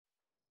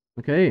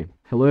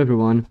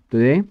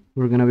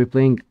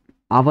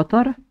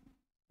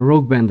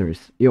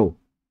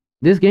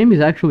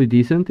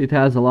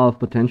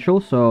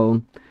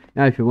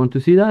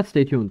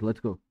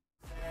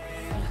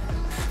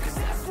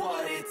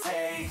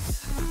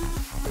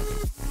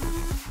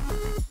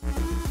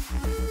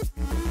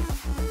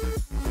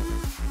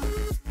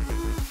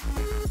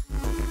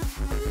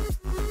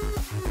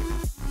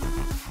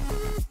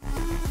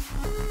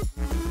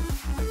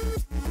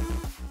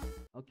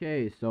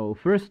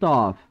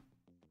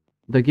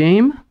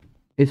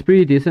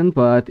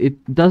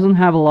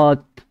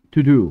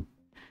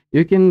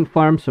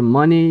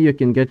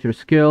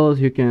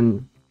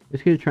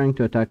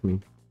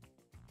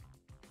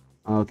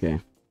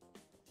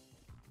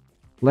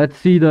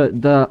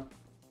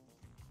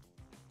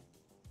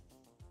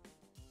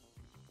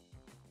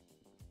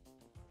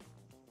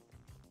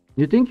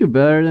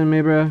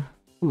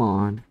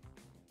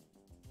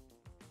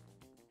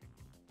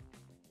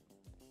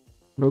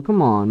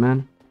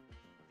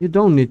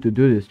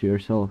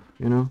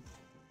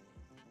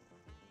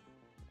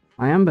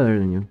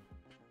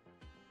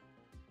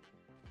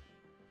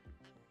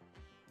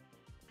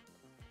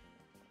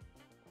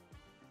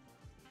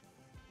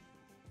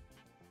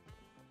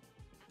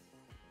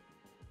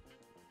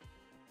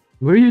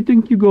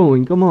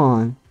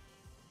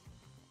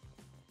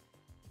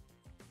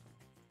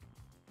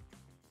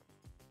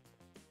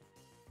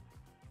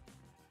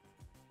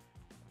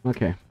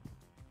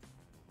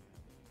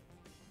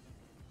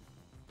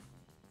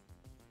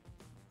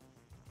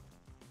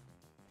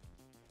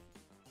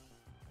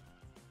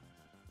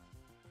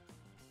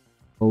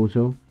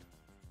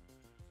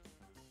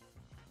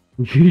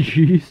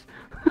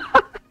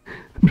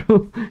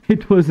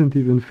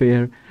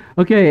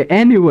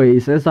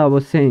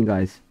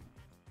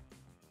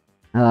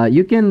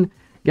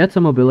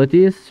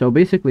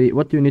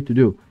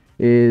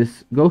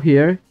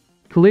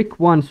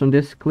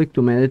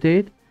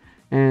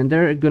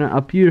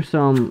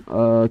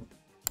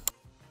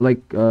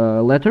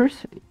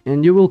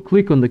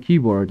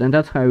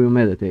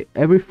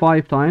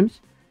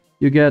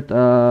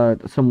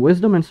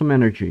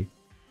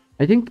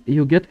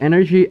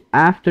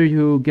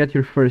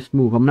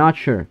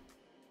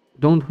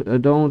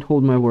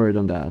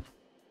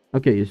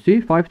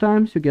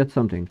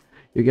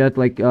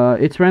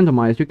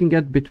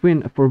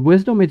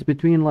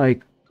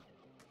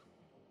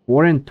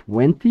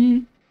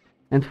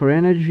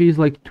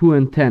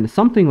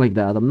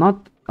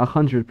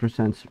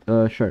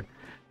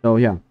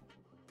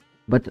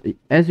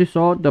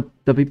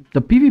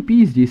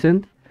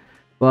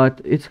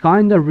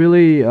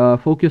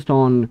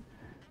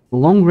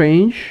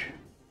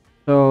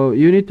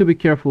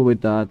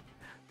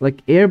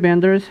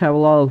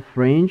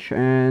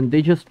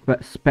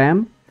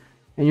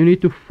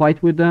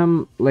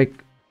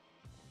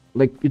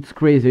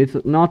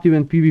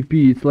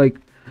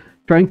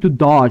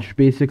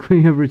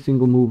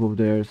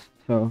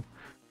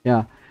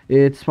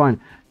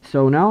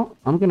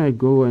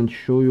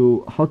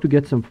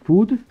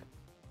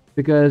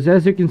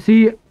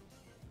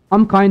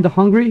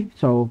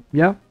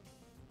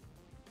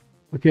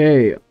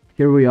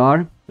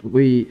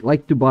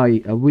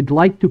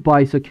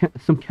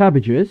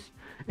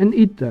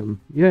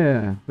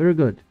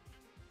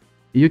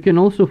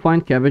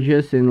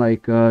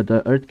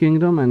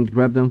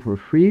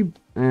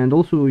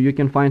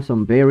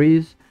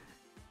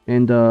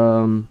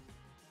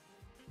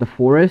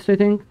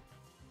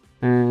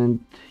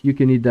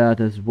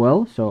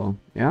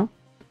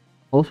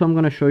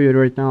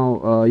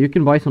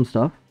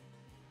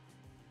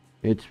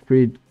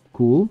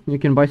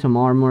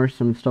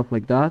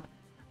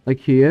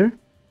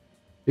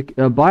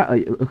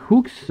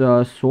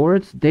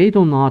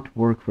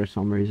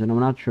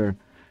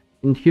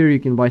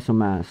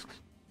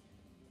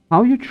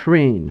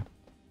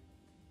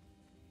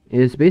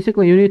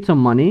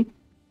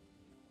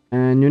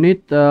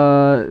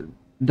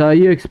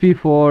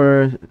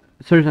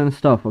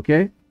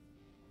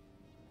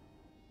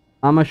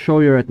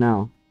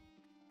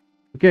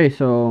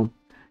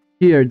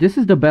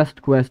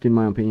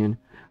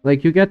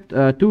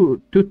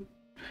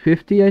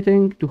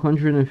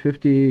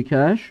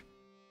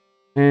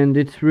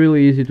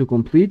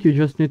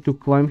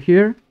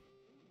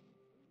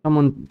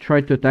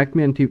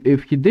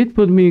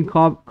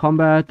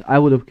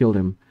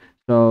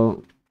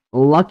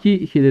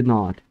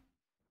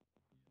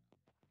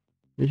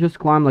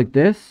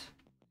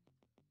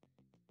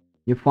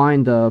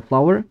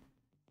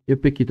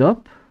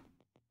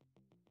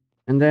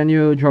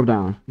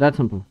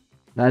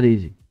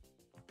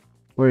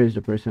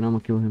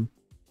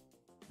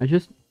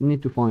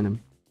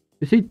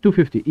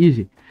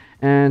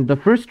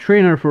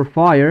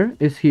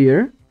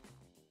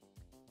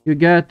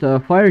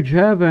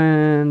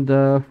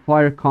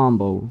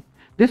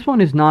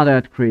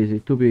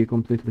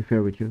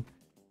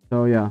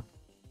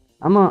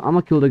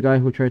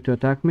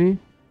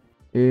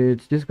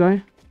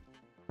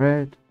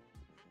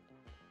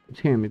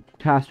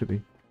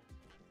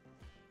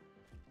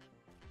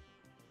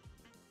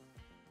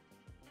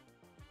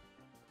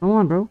Come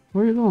on, bro.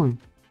 Where are you going?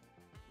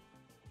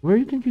 Where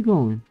do you think you're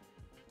going?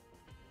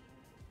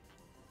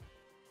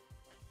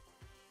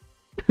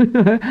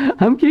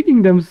 I'm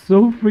kicking them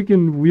so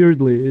freaking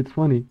weirdly. It's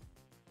funny.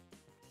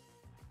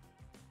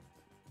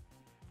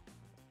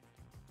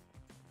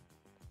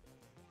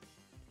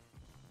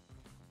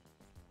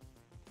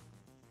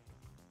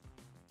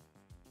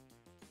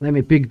 Let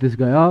me pick this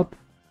guy up.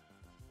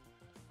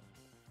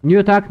 You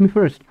attacked me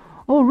first.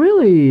 Oh,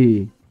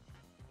 really?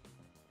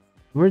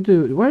 Where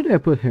do I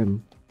put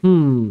him?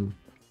 Nah,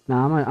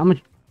 I'm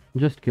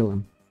just kill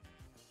him.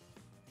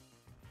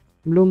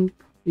 Bloom,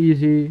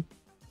 easy.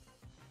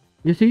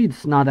 You see,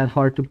 it's not that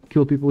hard to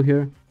kill people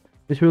here.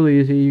 It's really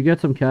easy. You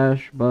get some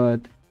cash, but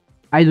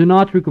I do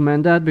not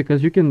recommend that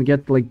because you can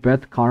get like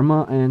bad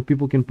karma and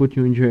people can put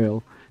you in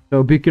jail.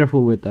 So be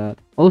careful with that.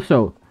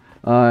 Also,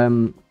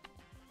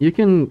 you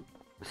can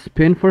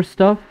spin for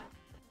stuff.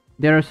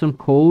 There are some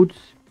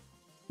codes.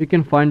 You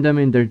can find them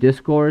in their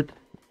Discord.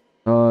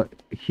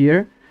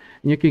 Here,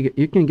 and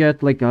you can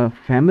get like a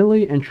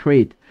family and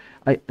trade.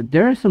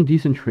 There are some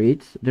decent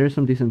trades. There are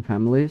some decent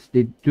families.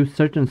 They do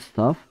certain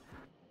stuff,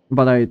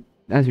 but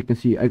as you can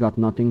see, I got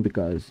nothing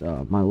because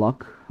my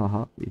luck,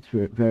 haha, it's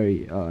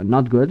very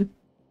not good.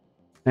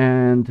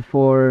 And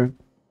for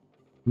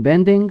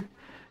bending,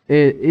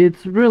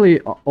 it's really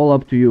all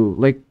up to you.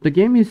 Like the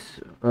game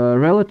is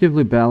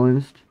relatively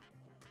balanced.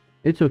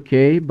 It's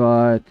okay,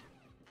 but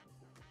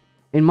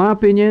in my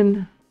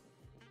opinion,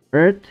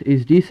 earth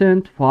is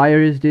decent,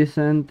 fire is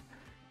decent,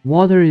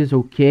 water is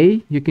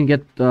okay. You can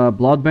get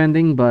blood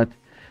bending, but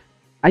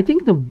I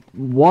think the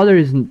water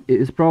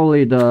is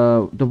probably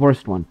the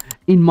worst one,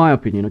 in my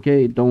opinion.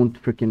 Okay,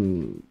 don't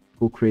freaking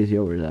go crazy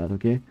over that.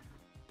 Okay,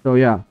 so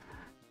yeah,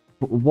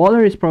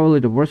 water is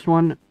probably the worst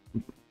one.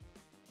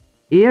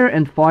 Air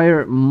and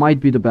fire might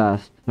be the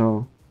best.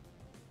 So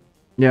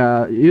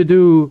yeah, you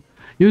do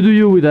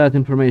you with that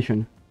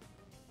information.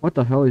 What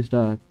the hell is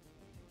that?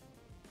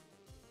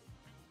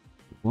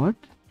 What?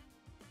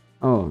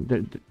 Oh,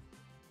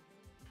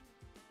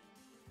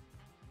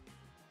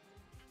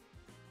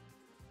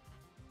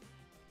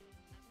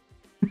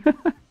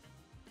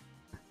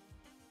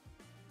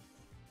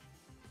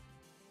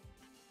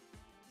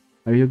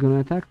 are you gonna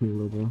attack me,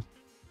 Lobo?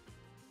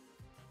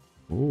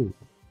 Oh.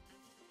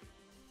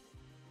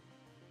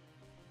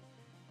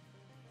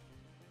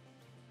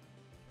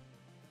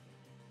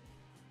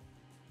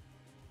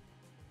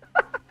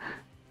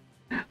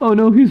 Oh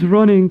no, he's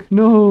running.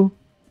 No.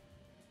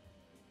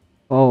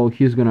 Oh,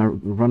 he's gonna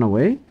run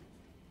away?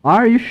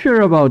 Are you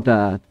sure about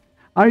that?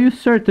 Are you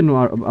certain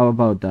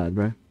about that,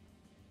 bro?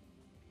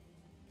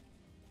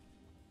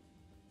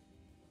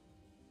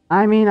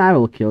 I mean, I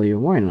will kill you.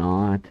 Why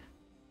not?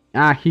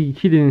 Ah, he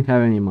didn't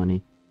have any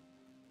money.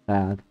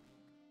 Sad.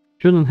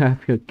 Shouldn't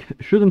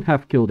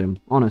have killed him,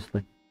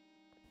 honestly.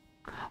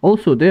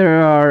 Also,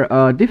 there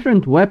are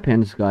different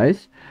weapons,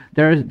 guys.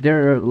 There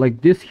are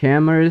like these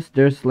hammers.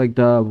 There's like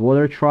the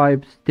water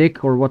tribe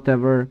stick or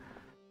whatever,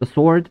 the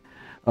sword.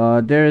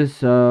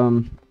 There's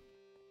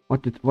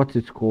what's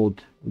it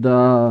called?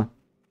 The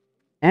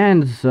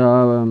ends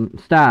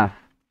staff.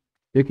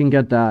 You can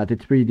get that.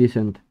 It's pretty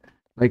decent.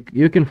 Like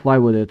you can fly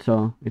with it,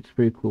 so it's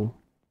pretty cool.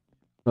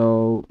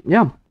 So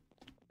yeah,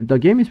 the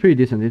game is pretty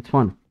decent. It's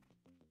fun.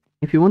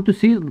 If you want to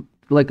see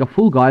like a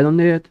full guide on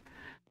it,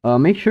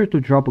 make sure to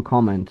drop a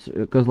comment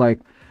because like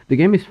the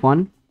game is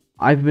fun.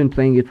 I've been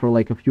playing it for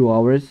like a few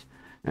hours,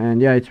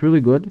 and yeah, it's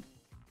really good.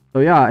 So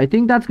yeah, I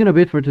think that's gonna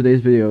be it for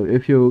today's video.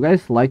 If you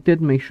guys liked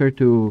it, make sure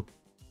to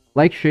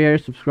like, share,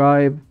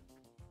 subscribe,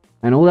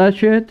 and all that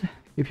shit.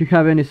 If you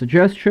have any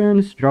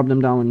suggestions, drop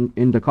them down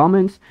in the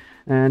comments.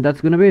 And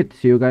that's gonna be it.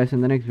 See you guys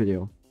in the next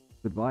video.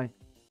 Goodbye.